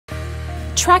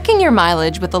Tracking your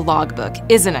mileage with a logbook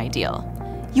isn't ideal.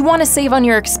 You want to save on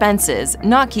your expenses,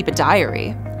 not keep a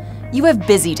diary. You have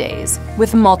busy days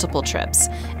with multiple trips,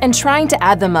 and trying to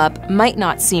add them up might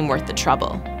not seem worth the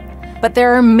trouble. But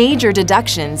there are major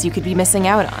deductions you could be missing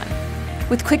out on.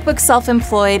 With QuickBooks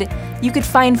Self-Employed, you could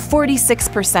find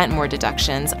 46% more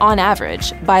deductions on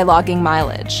average by logging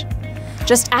mileage.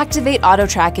 Just activate auto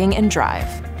tracking and drive.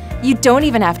 You don't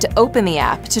even have to open the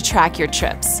app to track your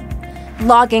trips.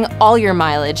 Logging all your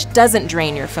mileage doesn't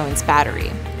drain your phone's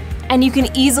battery, and you can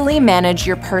easily manage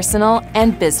your personal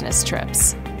and business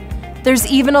trips. There's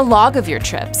even a log of your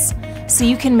trips, so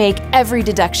you can make every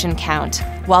deduction count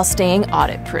while staying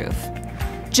audit-proof.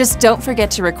 Just don't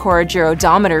forget to record your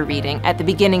odometer reading at the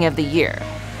beginning of the year.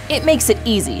 It makes it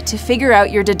easy to figure out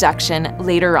your deduction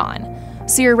later on,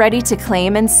 so you're ready to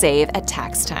claim and save at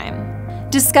tax time.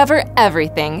 Discover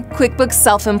everything QuickBooks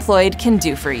Self-Employed can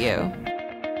do for you.